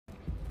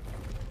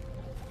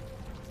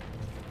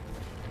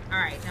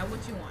Alright, now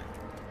what you want?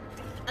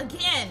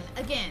 Again.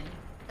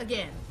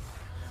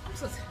 I'm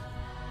so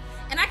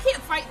and I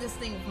can't fight this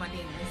thing with my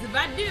demons. If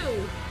I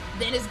do,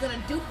 then it's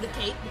gonna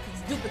duplicate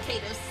because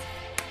duplicators.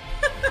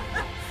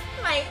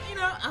 Like, you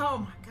know, oh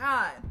my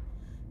god.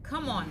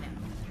 Come on now.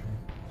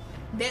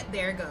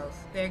 There it goes.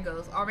 There it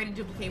goes. Already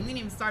duplicated. We didn't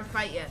even start the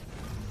fight yet.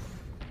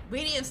 We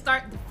didn't even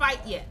start the fight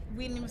yet.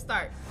 We didn't even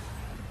start.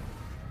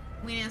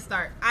 We didn't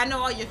start. I know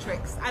all your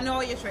tricks. I know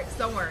all your tricks.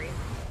 Don't worry.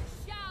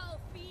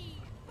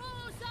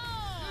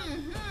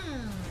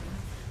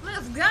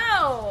 Let's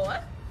go.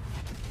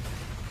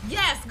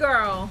 Yes,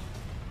 girl.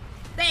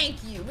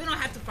 Thank you. We don't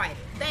have to fight it.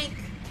 Thank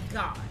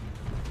God.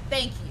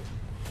 Thank you.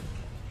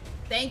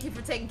 Thank you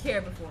for taking care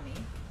of it for me.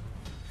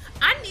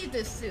 I need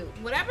this suit.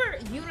 Whatever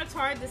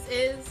unitard this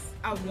is,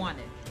 I want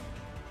it.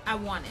 I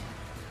want it.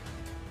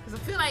 Because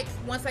I feel like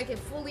once I get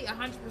fully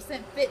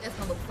 100% fit, that's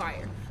going to look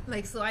fire.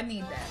 Like, so I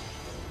need that.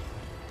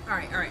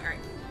 Alright.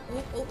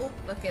 Ooh.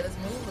 Okay, let's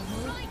move.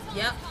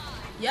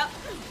 Yep.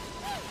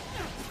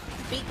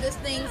 Beat this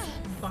thing's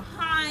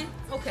behind.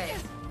 Okay.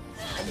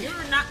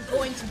 You're not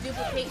going to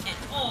duplicate at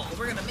all.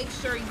 We're going to make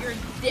sure you're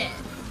dead.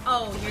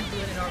 Oh, you're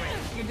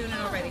doing it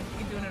already.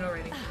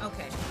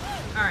 Okay.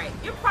 Alright.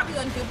 You're probably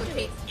going to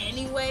duplicate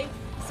anyway,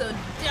 so it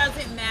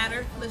doesn't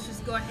matter. Let's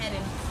just go ahead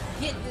and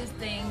get this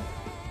thing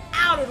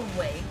out of the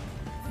way.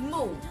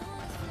 Move.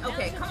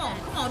 Okay, come on.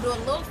 Do it a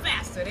little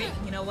faster.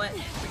 You know what?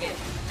 Forget it.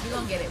 We're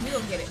going to get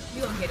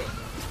it.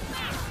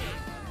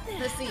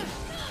 Let's see.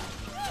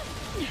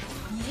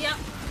 Yep.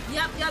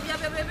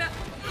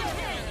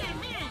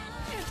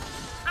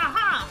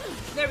 Aha!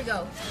 There we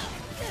go.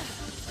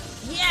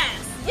 Yes!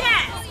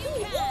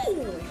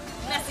 Ooh.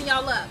 Messing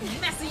y'all up.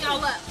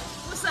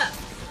 What's up?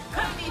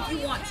 Come to me if you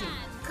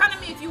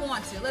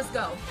want to. Let's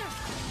go.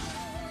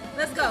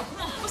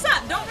 Come on. What's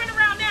up? Don't run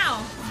around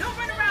now.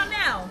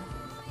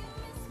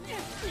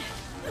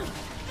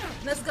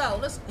 Let's go.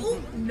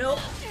 Ooh. Nope.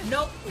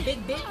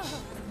 Big bitch.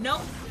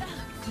 Nope.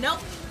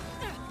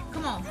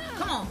 Come on.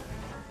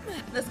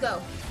 Let's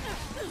go.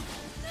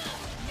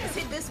 Let's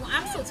hit this one.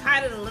 I'm so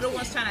tired of the little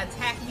ones trying to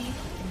attack me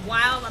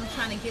while I'm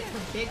trying to get the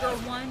bigger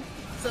one.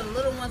 So the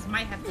little ones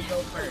might have to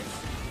go first.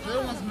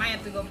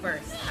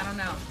 I don't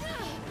know.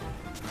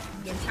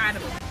 Getting tired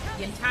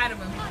of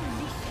them.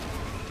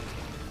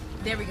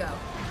 There we go.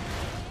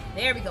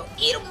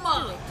 Eat them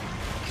up.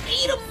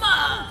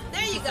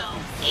 There you go.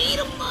 Eat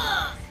them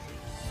up.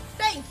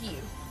 Thank you.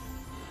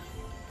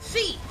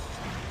 Sheesh.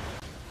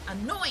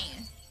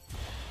 Annoying.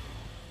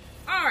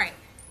 Alright.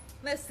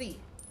 Let's see.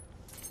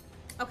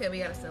 Okay, we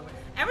got a silver.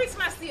 Every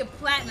time I see a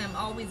platinum,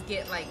 I always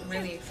get like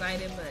really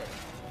excited, but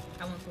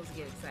I wasn't supposed to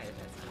get excited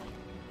that time.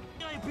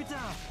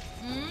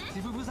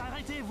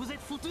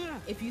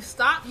 If you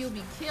stop, you'll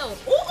be killed.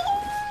 Ooh,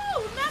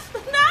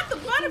 not the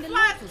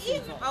butterflies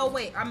either. Oh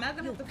wait, I'm not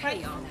gonna have to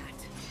fight y'all.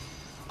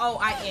 Oh,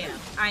 I am.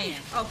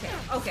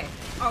 Okay.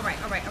 All right.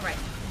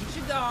 You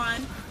should go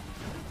on.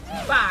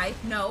 Bye.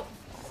 No.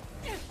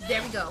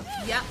 There we go.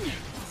 Yep.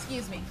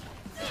 Excuse me.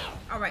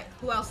 All right.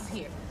 Who else is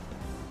here?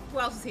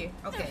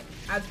 Okay.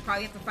 I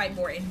probably have to fight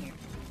more in here.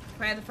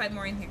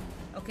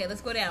 Okay,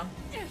 let's go down.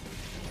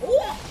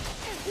 Ooh.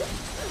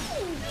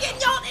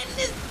 Get y'all in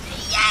this.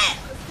 Yes.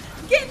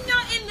 Getting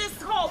y'all in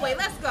this hallway.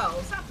 Let's go.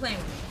 Stop playing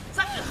with me.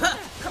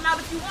 Come out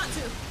if you want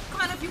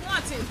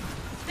to.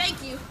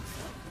 Thank you.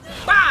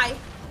 Bye.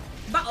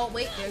 Oh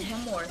wait, there's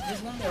one more.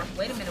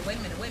 Wait a minute.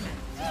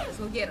 Let's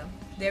go get him.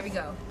 There we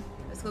go.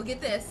 Let's go get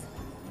this.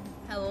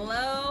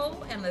 Hello,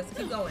 and let's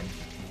keep going.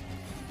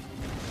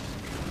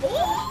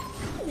 Ooh.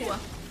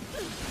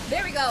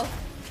 There we go.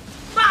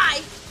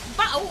 Bye.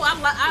 Oh,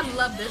 I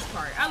love this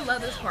part. I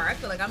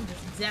feel like I'm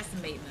just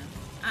decimating them.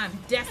 I'm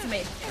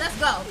decimating. Let's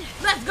go.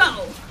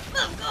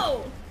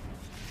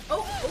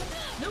 Oh,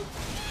 nope.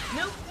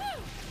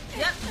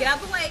 Yep, get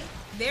out the way.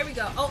 There we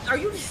go. Oh, are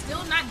you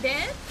still not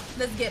dead?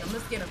 Let's get him.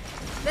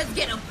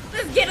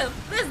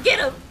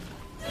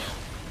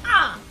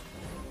 Ah.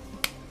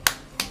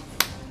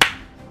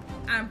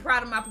 I'm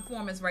proud of my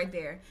performance right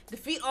there.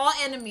 Defeat all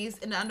enemies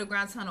in the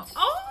underground tunnel.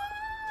 Oh!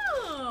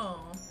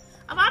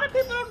 A lot of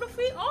people don't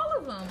defeat all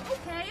of them.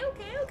 Okay.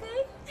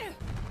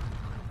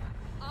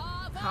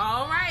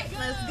 All right,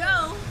 let's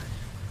go.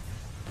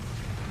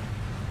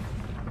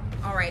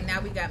 All right,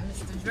 now we got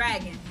Mr.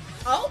 Dragon.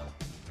 Oh,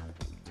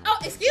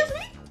 excuse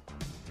me?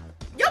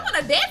 Y'all want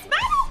a dance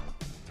battle?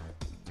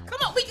 Come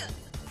on, we can.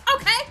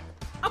 Okay.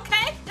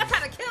 Y'all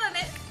kind of killing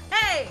it.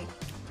 Hey.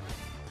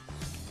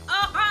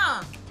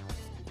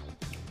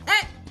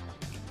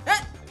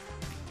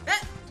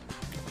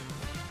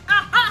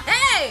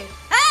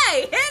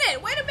 Hey, hit it.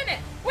 Wait a minute.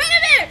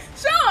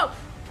 Show him.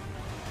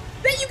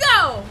 There you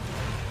go.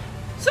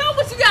 Show him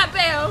what you got,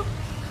 Belle.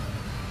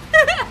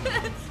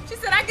 She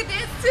said I could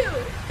dance too.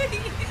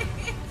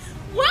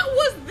 What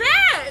was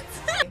that?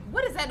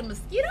 What is that, a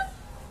mosquito?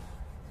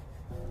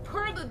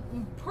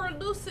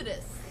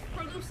 Perlucidus.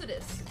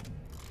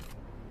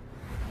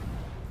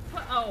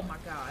 Oh my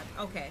god.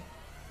 Okay.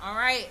 All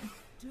right.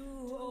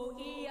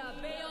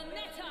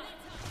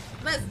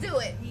 Let's do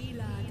it.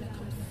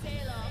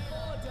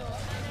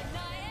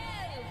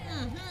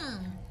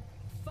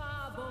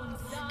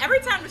 Every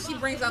time that she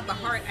brings out the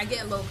heart, I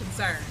get a little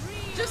concerned.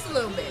 Just a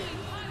little bit.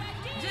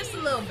 Just a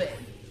little bit.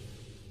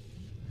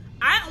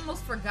 I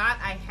almost forgot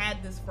I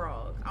had this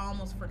frog. I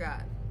almost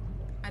forgot.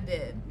 I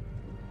did.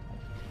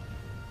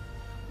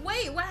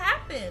 Wait, what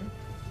happened?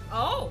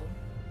 Oh.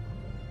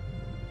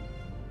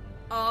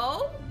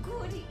 Oh?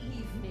 Good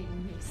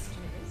evening,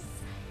 mistress.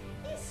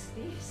 Is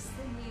this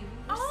the new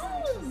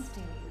Oh. center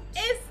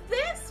stage? Is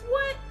this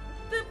what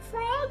the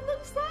frog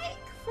looks like?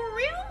 For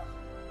real?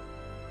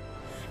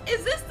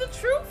 Is this the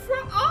true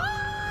frog?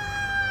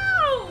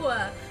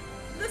 Oh!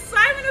 The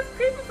Siren of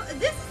Creeper.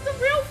 This is the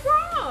real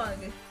frog.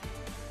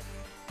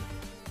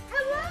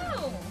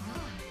 Hello.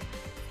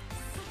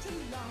 Such a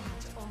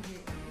large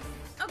audience.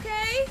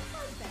 Okay.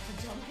 I'd better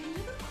jump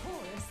into the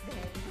chorus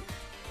then.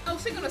 Oh,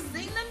 she's gonna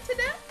sing them to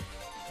them?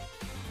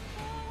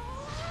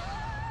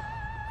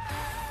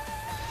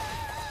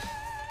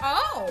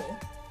 Oh.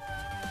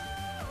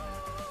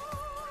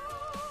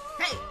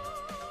 Hey.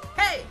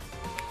 Hey.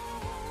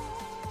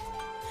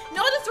 You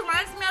know what this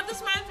reminds me of? This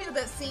reminds me of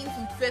that scene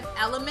from Fifth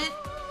Element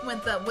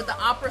with the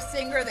opera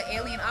singer, the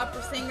alien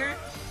opera singer.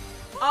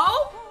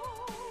 Oh.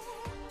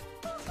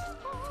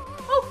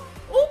 Oh.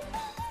 Oh.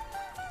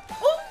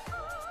 Oh.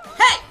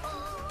 Hey.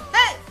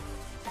 Hey.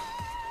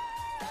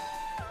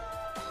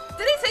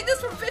 Did he take this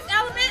from Fifth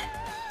Element?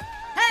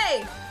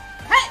 Hey.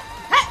 Hey.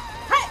 Hey.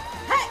 Hey.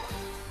 Hey.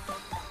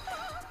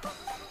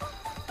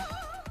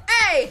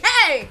 Hey.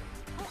 Hey.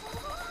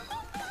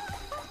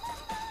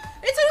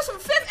 They took this from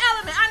Fifth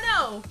Element. I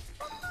know.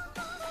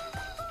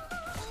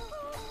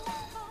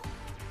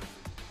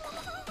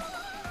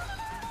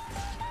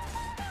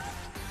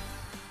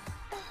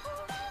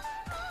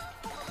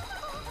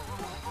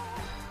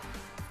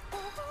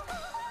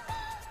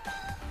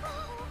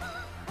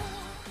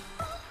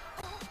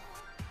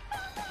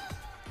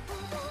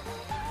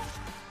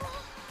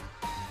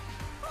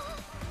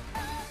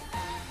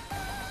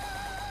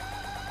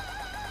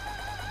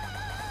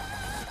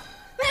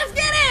 Let's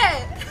get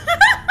it!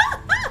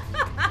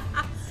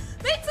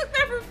 They took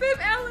that from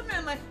Fifth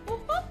Element, like.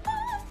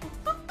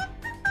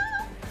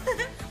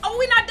 Oh,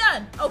 we're not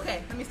done.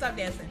 Okay, let me stop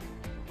dancing.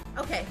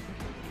 Okay.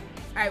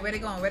 All right, where they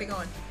going? Where they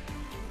going?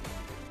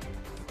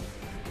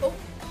 Oh.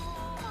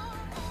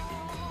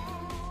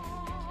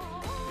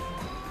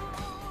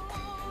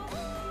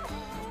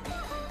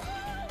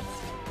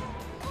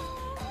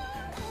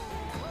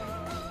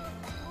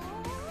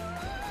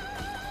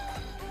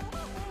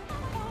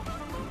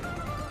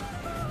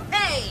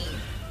 Hey!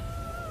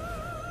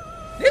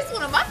 This is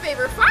one of my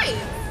favorite fights.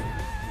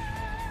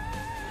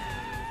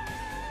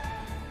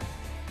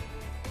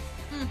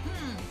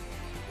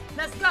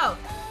 Let's go.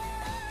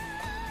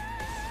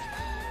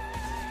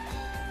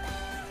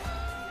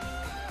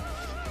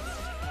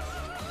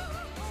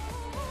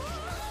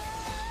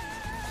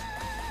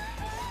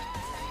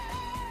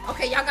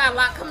 Okay, y'all got a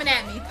lot coming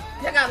at me.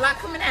 Y'all got a lot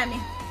coming at me.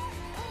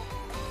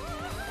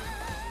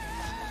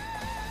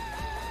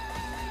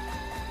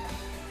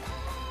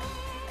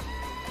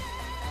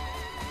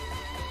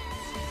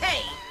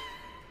 Hey.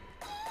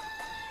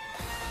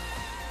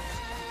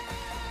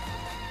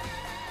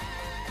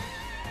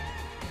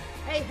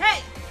 Hey,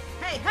 hey.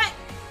 Hey, hey.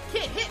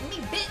 Can't hit me,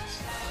 bitch.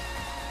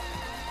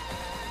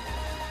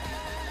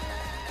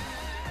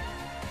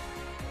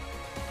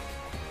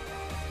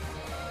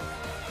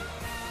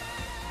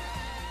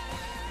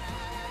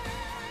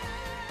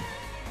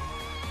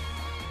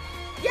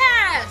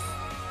 Yes!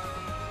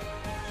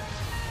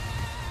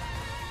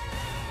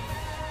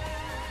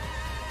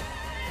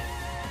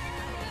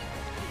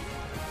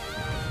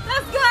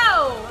 Let's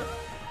go!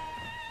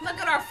 Look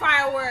at our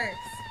fireworks.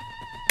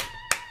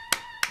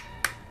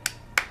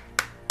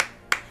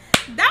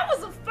 That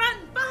was a fun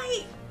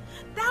fight.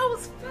 That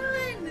was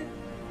fun.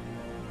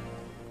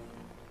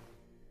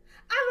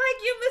 I like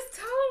you, Miss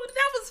Toad.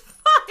 That was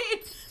fun.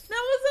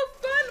 That was a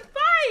fun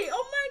fight.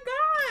 Oh my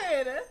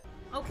god.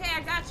 Okay,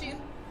 I got you.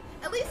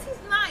 At least he's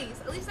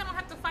nice. At least I don't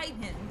have to fight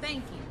him.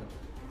 Thank you.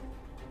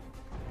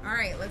 All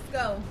right, let's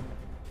go.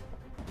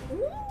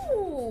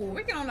 Ooh,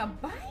 we're getting on a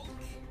bike.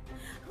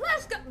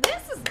 Let's go.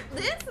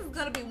 This is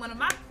gonna be one of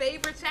my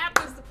favorite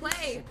chapters to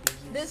play.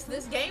 This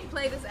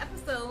gameplay, this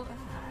episode.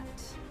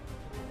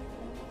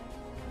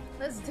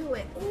 Let's do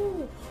it.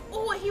 Ooh,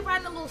 ooh, he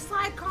riding a little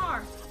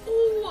sidecar.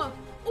 Ooh,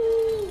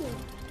 ooh,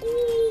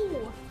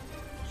 ooh.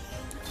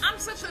 I'm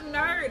such a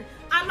nerd.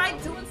 I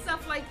like doing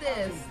stuff like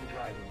this.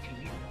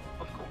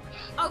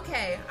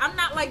 Okay, I'm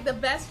not like the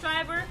best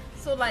driver,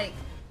 so like,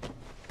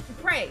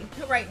 pray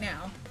right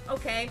now.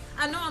 Okay,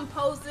 I know I'm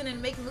posing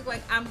and making it look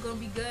like I'm gonna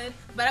be good,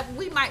 but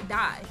we might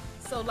die.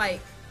 So like,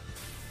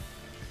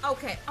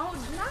 okay. Oh,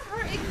 not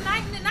her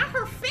igniting it, not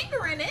her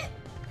fingering it.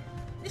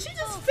 Did she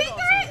just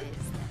finger it?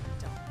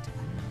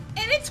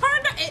 And it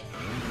turned on.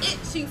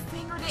 She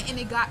fingered it and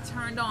it got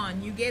turned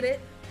on. You get it?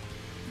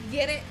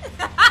 Get it?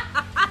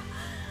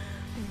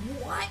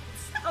 What?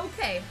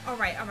 Okay. All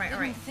right. All right. All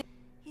right.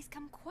 He's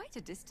come quite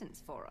a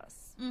distance for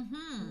us.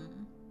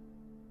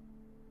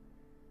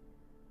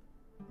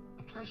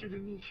 A pleasure to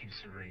meet you,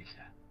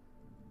 Cereza.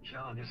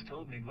 John has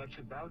told me much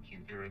about you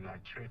during our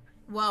trip.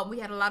 Well, we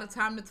had a lot of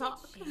time to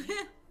talk.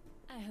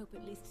 I hope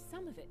at least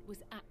some of it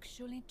was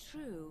actually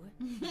true.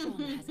 John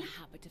has a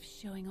habit of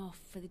showing off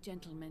for the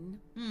gentleman.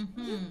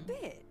 You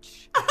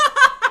bitch.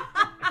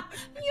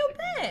 You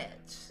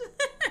bitch.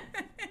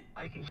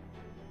 I can...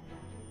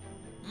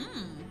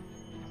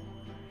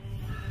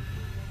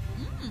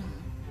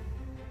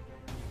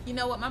 You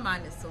know what? My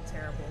mind is so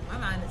terrible. My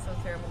mind is so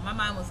terrible. My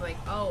mind was like,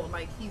 oh,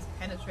 like he's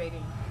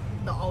penetrating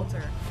the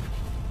altar.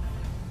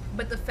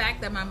 But the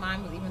fact that my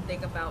mind would even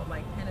think about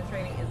like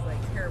penetrating is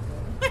like terrible.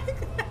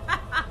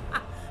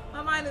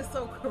 My mind is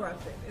so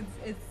corrupted.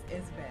 It's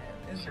bad.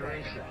 It's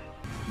bad.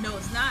 No,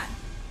 it's not.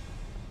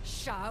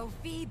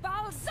 Shaufi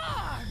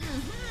Balzar!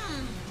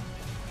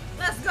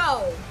 Let's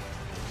go.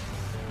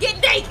 Get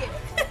naked.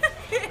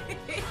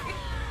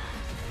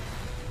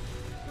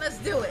 Let's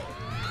do it.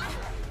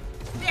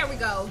 There we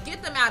go.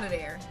 Get them out of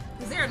there,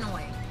 because they're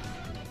annoying.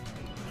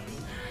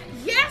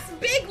 Yes,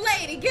 big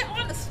lady. Get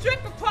on the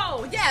stripper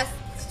pole. Yes.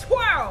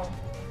 Twirl.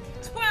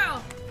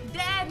 Twirl.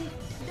 Daddy.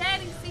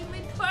 Daddy, see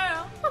me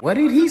twirl. What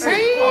did he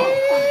say?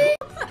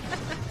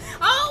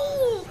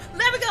 Oh,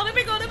 there we go. There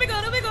we go. There we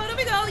go. There we go. There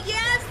we go.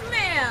 Yes,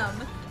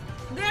 ma'am.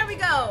 There we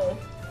go.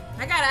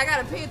 I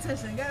gotta pay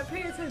attention. Gotta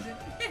pay attention.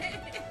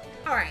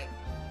 All right.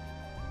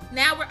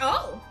 Now we're,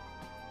 oh,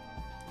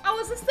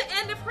 is this the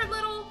end of her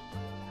little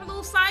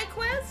side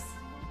quest?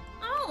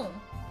 Oh,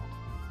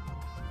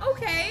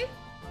 okay.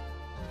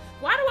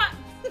 Why do I,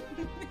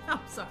 I'm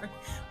sorry.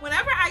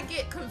 Whenever I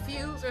get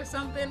confused or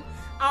something,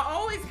 I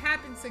always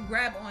happen to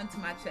grab onto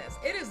my chest.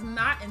 It is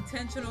not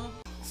intentional.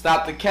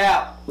 Stop the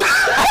cap. Stop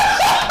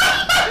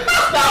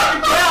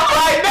the cap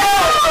right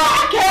now.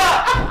 Stop the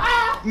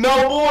cap.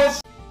 No boys.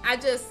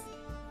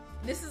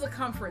 This is a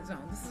comfort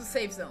zone. This is a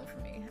safe zone for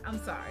me. I'm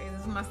sorry.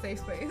 This is my safe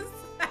space.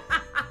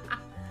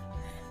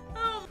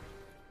 Oh.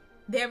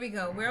 There we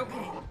go. We're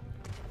okay.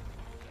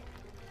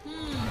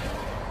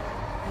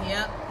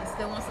 Yep. He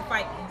still wants to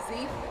fight me.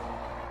 See?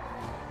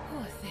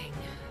 Poor thing.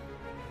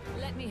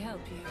 Let me help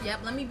you.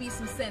 Yep. Let me beat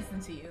some sense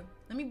into you.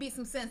 Let me beat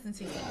some sense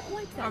into you.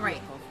 All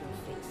right.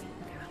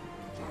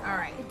 All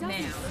right. Now,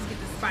 let's get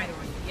this spider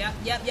on you.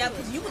 Yep.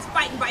 Because you was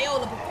fighting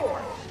Viola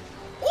before.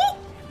 Ooh!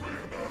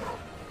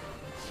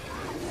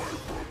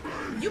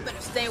 You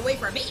better stay away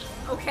from me,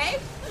 okay?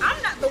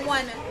 I'm not the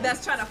one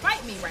that's trying to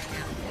fight me right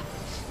now.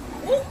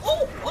 Ooh,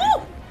 ooh,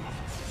 ooh!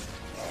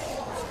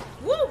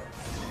 Woo!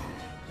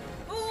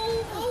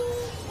 Ooh,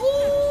 ooh,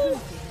 ooh!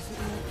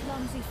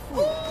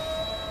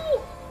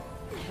 Ooh!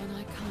 And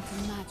I can't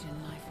imagine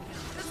life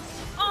without.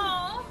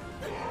 Aww!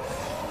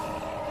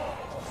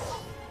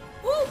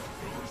 Woo!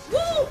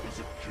 Woo!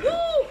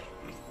 Woo!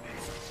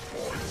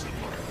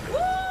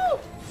 Woo!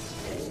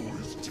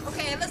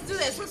 Okay, let's do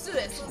this. Let's do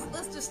this.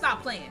 Let's just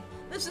stop playing.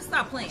 Let's just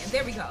stop playing.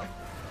 There we go.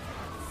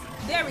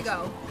 There we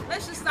go.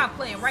 Let's just stop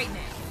playing right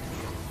now.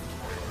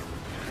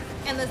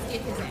 And let's get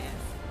his ass.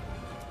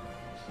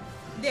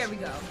 There we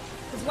go.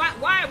 Because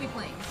why are we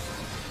playing?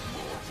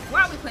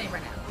 Why are we playing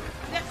right now?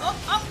 There, oh.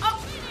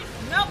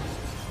 Nope.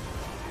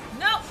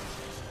 Nope.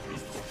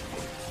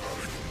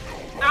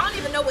 I don't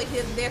even know what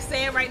they're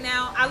saying right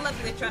now. I love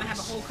that they're trying to have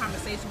a whole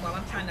conversation while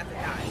I'm trying not to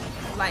die.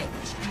 Like,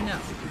 no.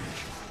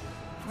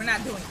 We're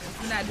not doing this.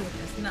 We're not doing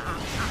this. Nuh-uh.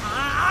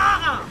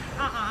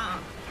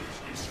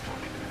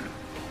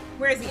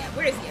 Where is he at?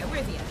 Where is he at? Where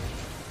is he at?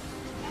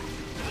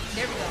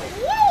 There we go.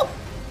 Woo!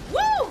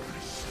 Woo!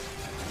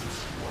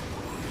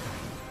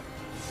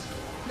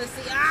 Let's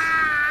see.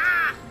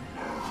 Ah!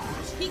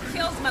 He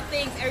kills my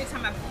things every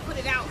time I put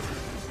it out.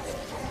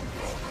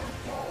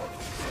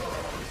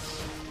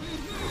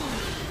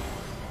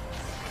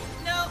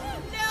 No.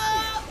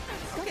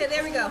 Okay,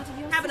 there we go.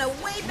 Having a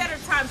way better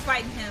time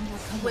fighting him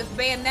with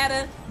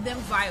Bayonetta than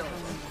Viola.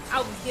 I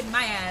was getting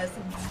my ass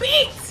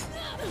beat.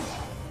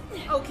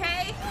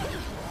 Okay?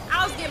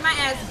 I was getting my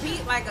ass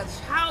beat like a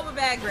child with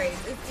bad grades.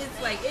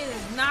 It's like, it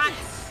was not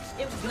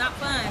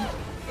fun.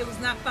 It was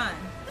not fun.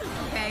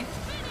 Okay?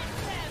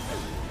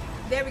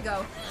 There we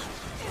go.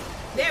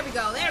 There we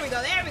go. There we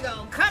go. There we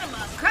go. Cut him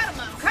up. Cut him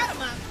up. Cut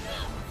him up.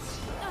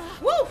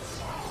 Woo!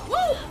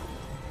 Woo!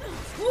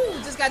 Woo!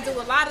 Just got to do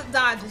a lot of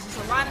dodges. Just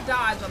a lot of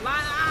dodge. A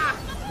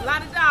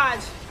lot of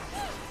dodge.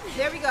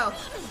 There we go.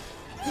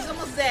 He's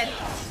almost dead.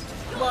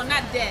 Well,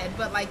 not dead,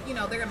 but like, you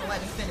know, they're gonna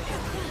let him finish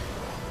it.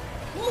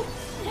 Woo!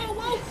 Whoa,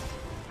 whoa!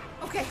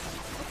 Okay.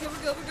 Okay,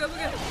 we're good, we're good,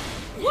 we're good.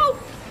 Woo!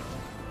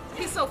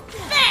 He's so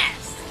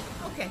fast!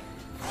 Okay.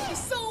 He's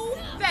so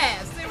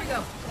fast. There we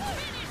go.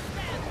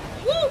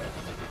 Woo!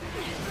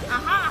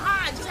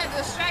 Aha! I just had to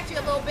distract you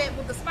a little bit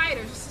with the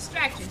spider. Just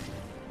distract you.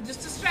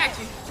 Just distract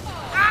you.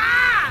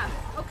 Ah!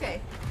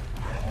 Okay.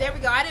 There we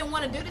go. I didn't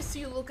want to do this to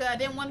you, Luca. I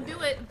didn't want to do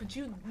it, but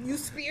you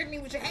speared me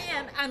with your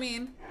hand. I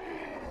mean,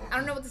 I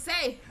don't know what to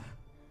say.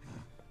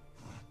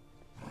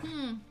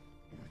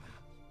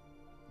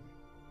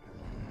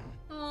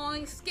 Oh,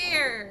 he's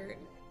scared.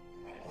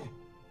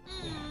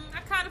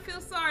 I kind of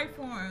feel sorry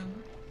for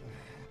him.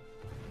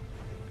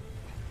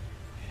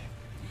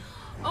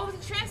 Oh, is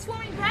he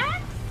transforming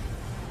back?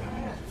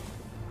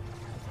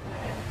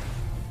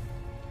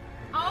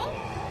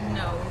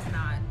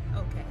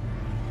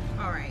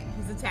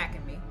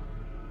 attacking me.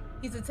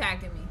 He's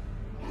attacking me.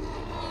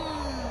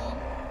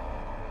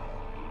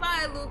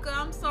 Bye, Luca.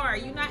 I'm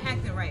sorry. You're not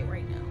acting right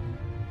now.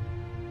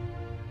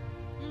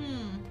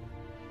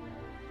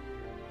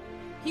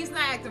 He's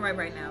not acting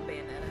right now,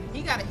 Bayonetta.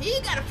 He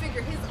gotta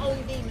figure his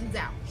own demons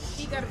out.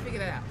 He gotta figure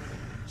that out.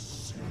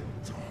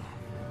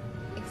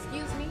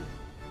 Excuse me?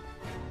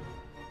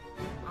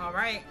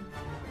 Alright.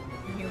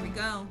 Here we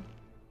go.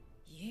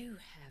 You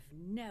have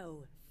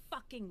no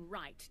fucking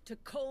right to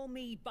call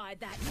me by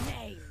that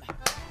name.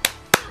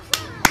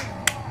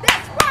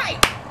 That's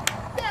right!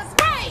 That's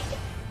right!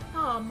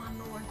 Oh my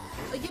lord.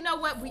 You know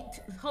what?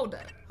 Hold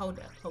up.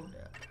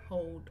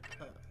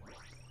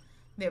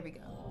 There we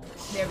go.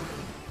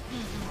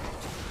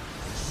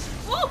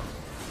 Woo!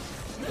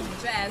 Get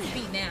your ass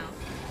beat now.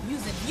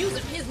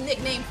 Using his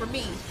nickname for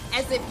me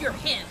as if you're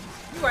him.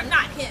 You are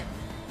not him.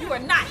 You are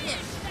not him.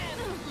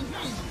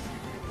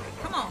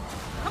 Come on.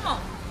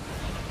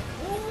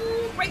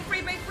 Ooh, break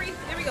free.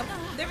 There we go.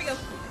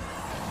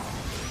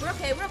 We're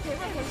okay. We're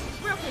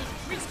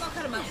just gonna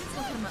cut him up.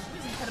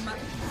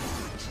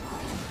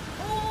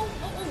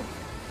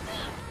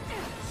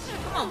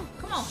 Oh.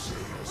 Come on.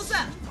 What's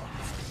up?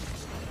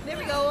 There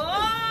we go.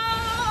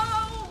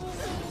 Oh,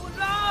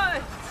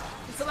 Lord.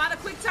 It's a lot of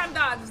quick time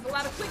dodges.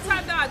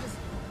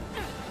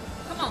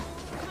 Come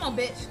on,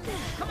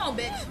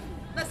 bitch.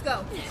 Let's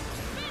go.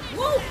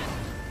 Woo.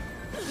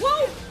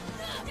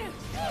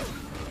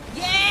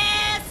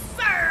 Yes,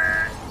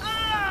 sir.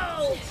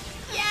 Oh,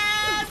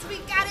 yes, we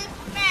got it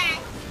back.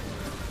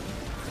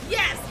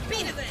 Yes,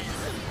 beat his ass.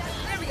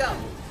 There we go.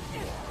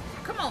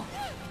 Come on.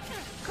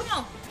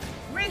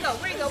 Where you go?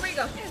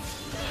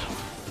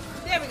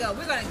 There we go.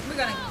 We're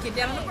gonna get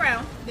down on the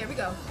ground. There we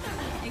go.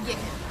 And get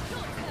him.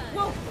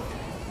 Whoa.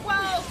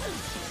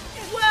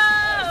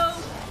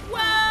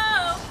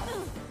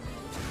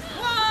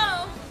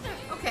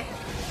 Okay.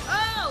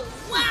 Oh,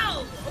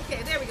 wow.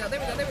 Okay, there we go. There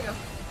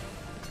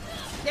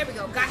we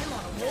go. Got him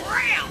on the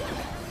ground.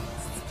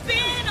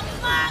 Spin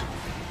him up.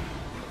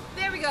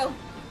 There we go.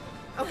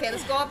 Okay,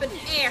 let's go up in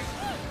the air.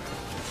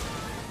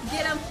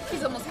 Get him.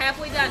 He's almost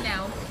halfway done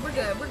now. We're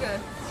good.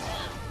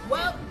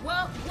 Whoa.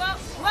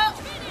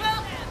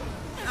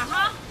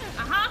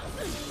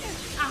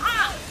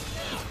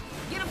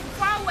 Get him from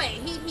far away.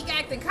 He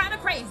acting kind of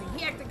crazy.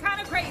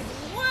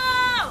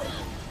 Whoa.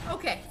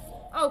 Okay.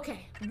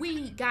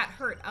 We got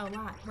hurt a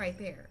lot right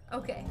there.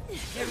 Okay.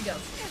 There we go.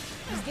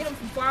 Just get him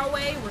from far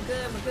away. We're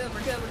good.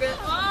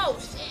 Oh,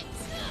 shit.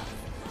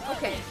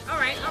 Okay. All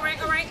right.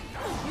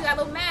 You got a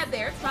little mad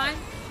there. It's fine.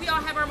 We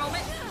all have our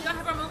moment.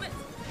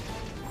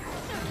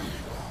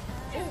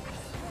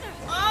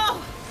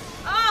 Oh.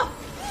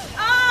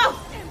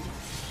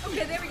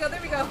 Okay, there we go.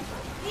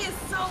 He's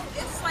so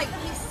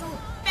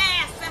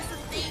fast. That's the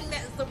thing.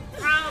 That's the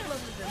problem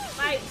with this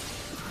fight.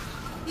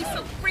 He's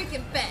so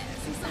freaking fast.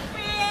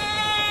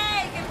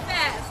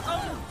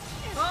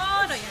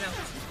 Oh, no,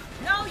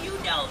 you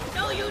don't.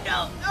 No, you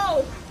don't.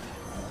 No.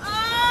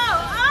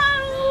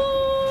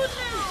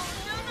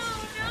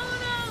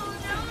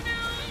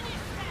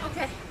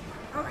 Okay.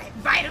 All right.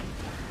 Bite him,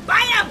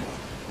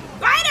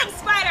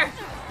 Spider.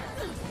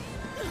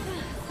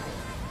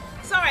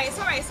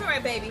 Sorry,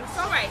 baby. It's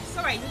all right.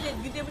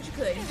 You did what you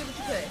could.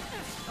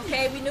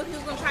 Okay, we knew he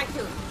was gonna try to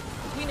kill you.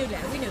 We knew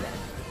that.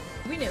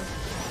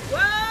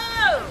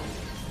 Whoa!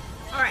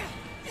 All right,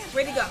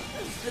 ready to go.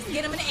 Let's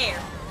get him in the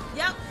air.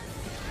 Yep.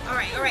 All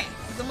right.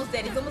 He's almost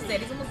dead.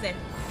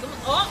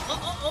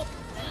 Oh.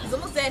 He's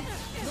almost dead.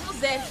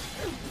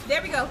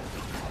 There we go.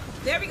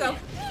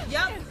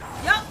 Yup.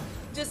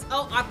 Just,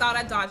 I thought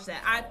I dodged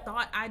that.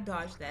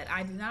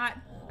 I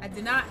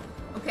did not.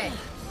 Okay.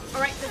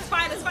 All right, it's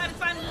fine.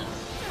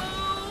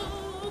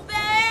 Move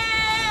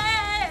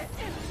it.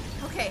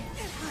 Okay.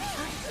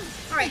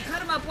 All right,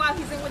 cut him up while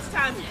he's in which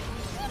time.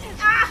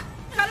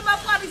 Cut him up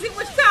while he's in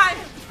which time.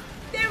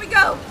 There we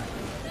go.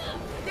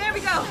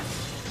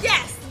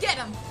 Yes, get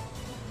him.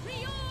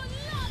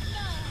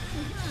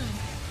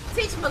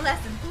 Teach him a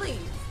lesson,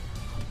 please.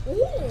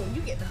 Ooh,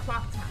 you get the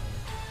clock tower.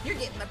 You're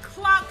getting the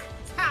clock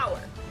tower.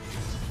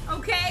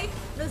 Okay,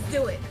 let's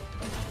do it.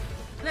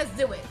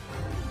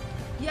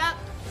 Yep.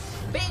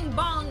 Bing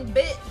bong,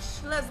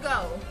 bitch. Let's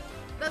go.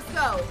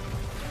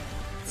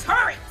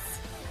 Turrets,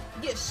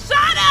 get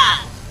shot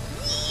up.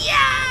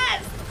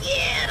 Yes,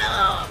 get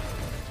him.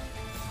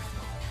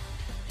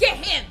 Get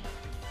him.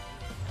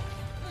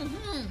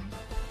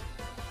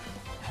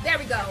 There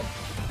we go.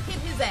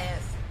 Hit his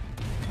ass.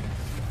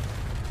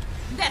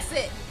 That's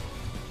it.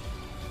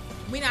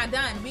 We're not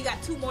done. We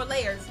got two more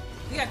layers.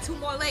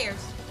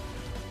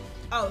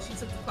 Oh, she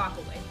took the clock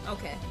away.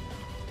 Okay.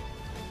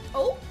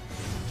 Oh.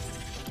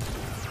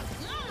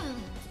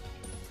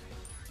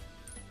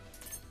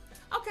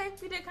 Okay,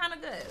 we did kind of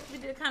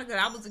good.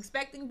 I was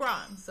expecting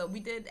bronze, so we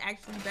did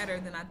actually better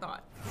than I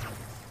thought.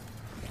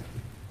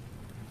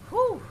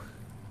 Whew.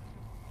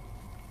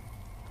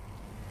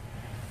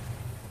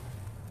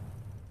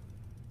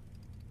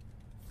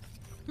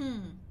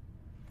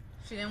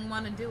 She didn't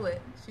want to do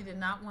it. She did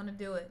not want to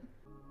do it.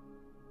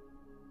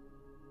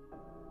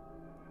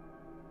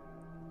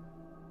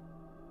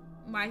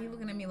 Why are you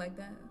looking at me like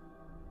that?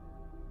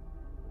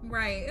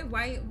 Right.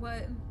 Why?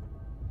 What?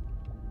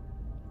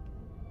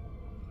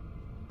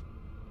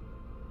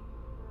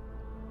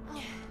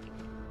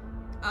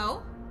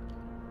 Oh?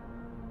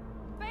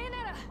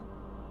 Bayonetta!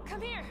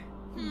 Come here!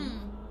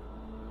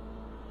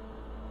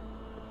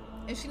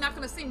 Is she not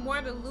gonna see more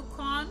of the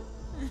Lucan?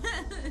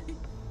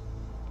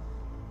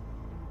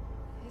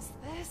 Is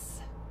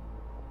this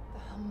the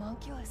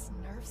homunculus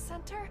nerve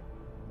center?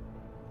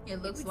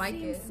 It looks like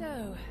it.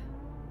 So.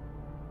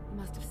 He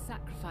must have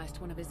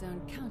sacrificed one of his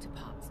own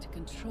counterparts to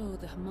control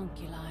the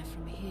homunculi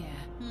from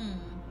here.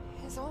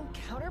 His own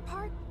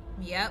counterpart?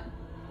 Yep.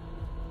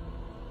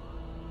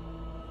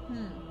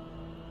 And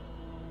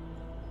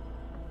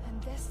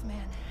this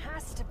man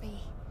has to be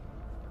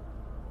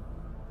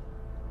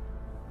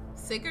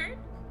Sigurd?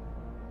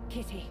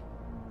 Kitty.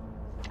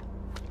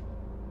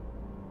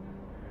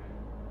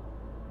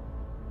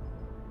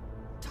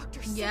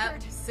 Dr. Sigurd.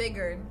 Yep,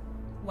 Sigurd.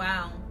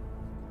 Wow.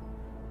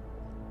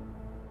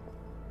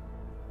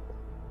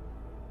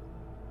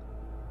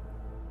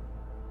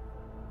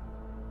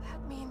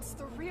 That means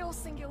the real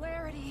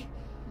singularity.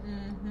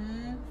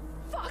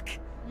 Fuck.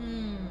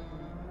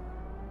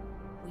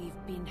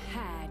 We've been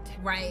had.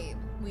 Right.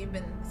 We've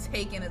been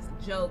taken as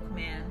a joke,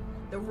 man.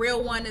 The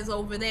real one is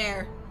over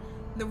there.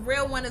 The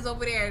real one is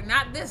over there,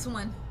 not this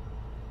one.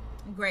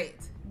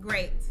 Great.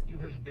 Great. You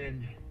have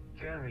been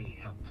very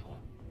helpful.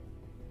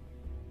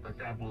 But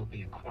that will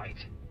be quite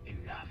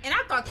enough. And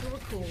I thought you were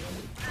cool.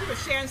 You were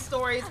sharing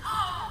stories.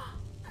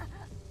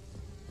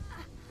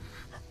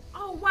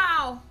 Oh,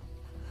 wow.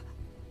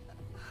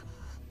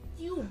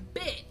 You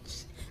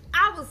bitch.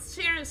 I was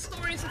sharing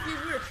stories with you.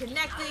 We were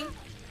connecting.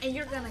 And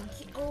you're gonna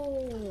get,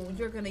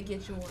 you're gonna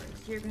get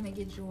yours. You're gonna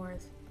get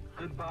yours.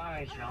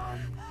 Goodbye,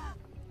 John.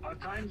 Our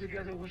time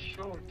together was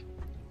short,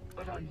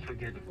 but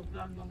unforgettable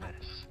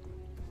nonetheless.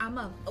 I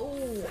messed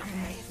it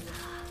up.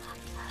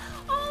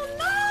 Oh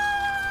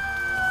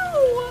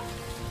no!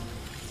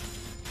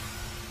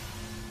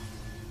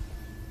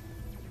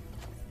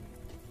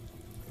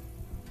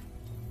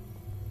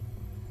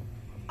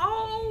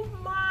 Oh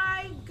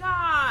my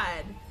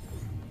god!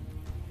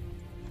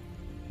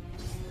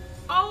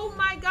 Oh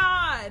my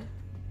god!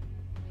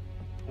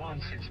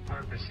 Once its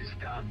purpose is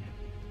done,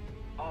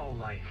 all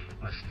life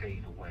must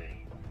fade away.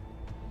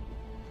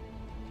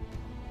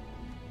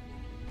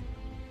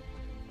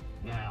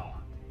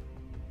 Now,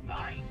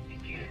 mine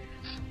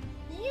begins.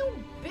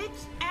 You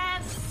bitch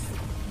ass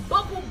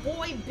bubble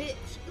boy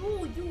bitch.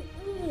 Ooh, you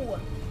ooh.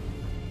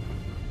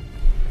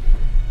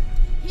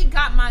 He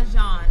got my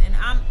Jean, and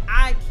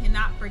I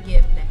cannot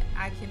forgive that.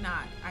 I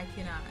cannot. I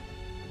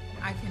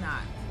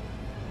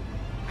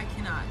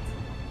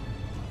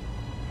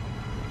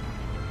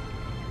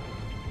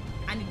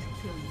need to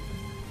kill you.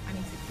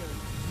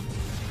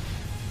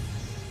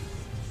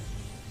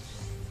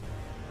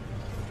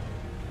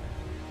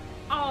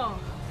 Oh.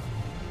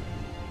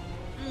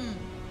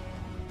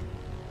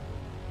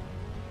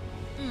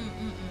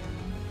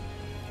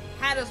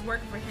 Had us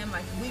working for him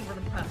like we were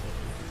the puppets.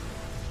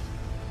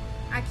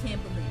 I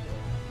can't believe it.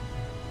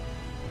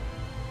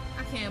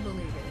 I can't believe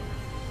it.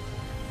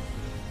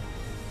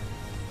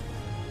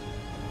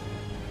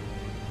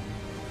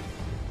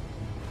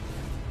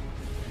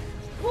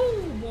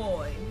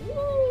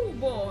 Woo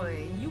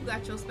boy, you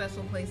got your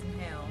special place in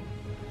hell.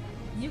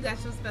 You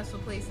got your special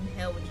place in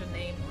hell with your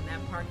name on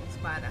that parking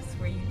spot. I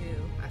swear you do.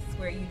 I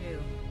swear you do.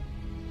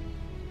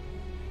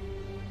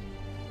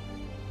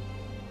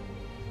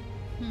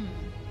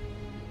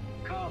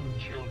 Come,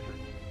 children.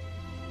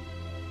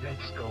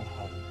 Let's go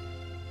home.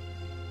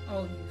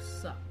 Oh, you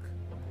suck.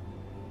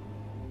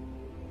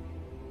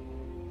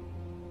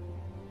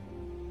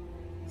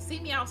 See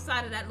me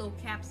outside of that little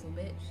capsule,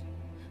 bitch.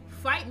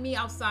 Fight me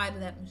outside of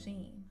that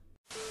machine.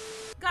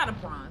 Got a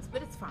bronze,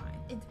 but it's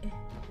fine.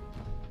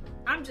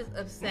 I'm just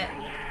upset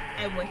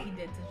at what he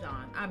did to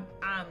John.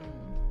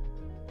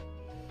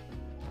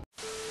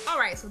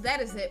 Alright, so that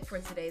is it for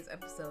today's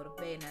episode of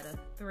Bayonetta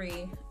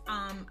 3.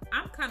 I'm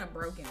kind of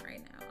broken right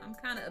now. I'm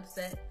kind of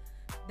upset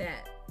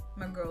that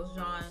my girl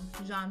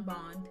Jean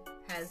Bond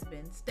has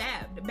been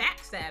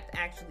backstabbed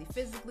actually,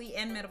 physically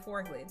and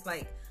metaphorically. It's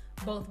like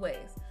both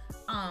ways,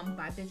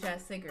 by bitch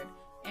ass Sigurd.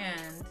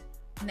 And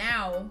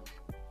now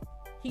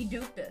he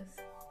duped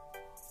us.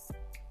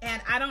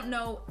 And I don't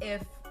know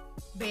if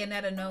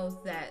Bayonetta knows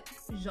that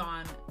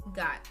Jean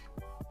got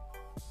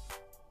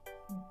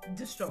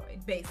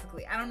destroyed,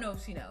 basically. I don't know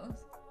if she knows.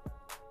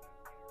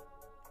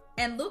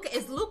 And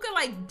is Luca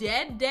like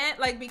dead?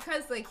 Like,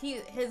 because like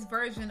his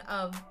version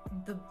of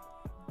the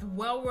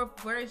werewolf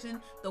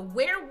version,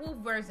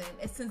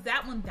 since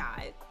that one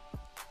died,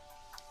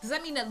 does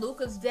that mean that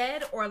Luca's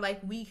dead, or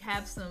like we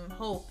have some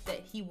hope that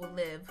he will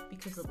live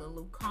because of the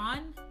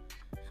Lucan?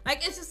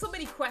 Like, it's just so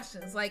many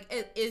questions. Like,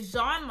 is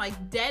Jean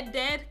like dead?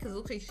 Because it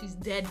looks like she's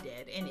dead.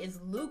 And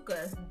is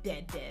Luca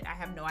dead? I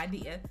have no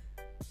idea.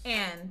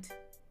 And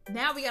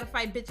now we gotta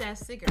fight bitch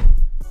ass Sigurd.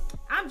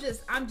 I'm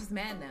just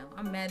mad now.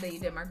 I'm mad that he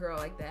did my girl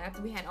like that.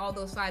 After we had all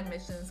those side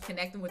missions,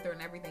 connecting with her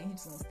and everything, he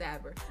just gonna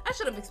stab her. I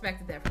should have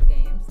expected that from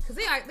games, because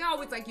they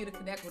always like you to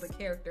connect with a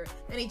character,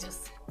 and he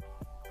just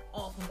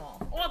off them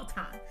all the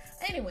time.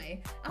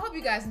 Anyway, I hope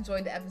you guys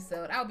enjoyed the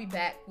episode. I'll be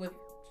back with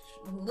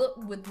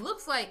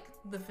looks like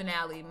the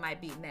finale might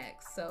be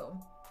next, so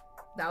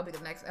that'll be the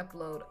next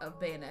upload of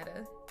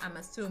Bayonetta. I'm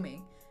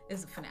assuming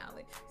is the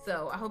finale.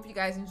 So I hope you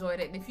guys enjoyed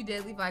it, and if you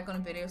did, leave a like on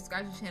the video,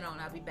 subscribe to the channel,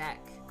 and I'll be back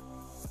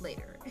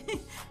later.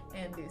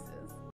 And deuces.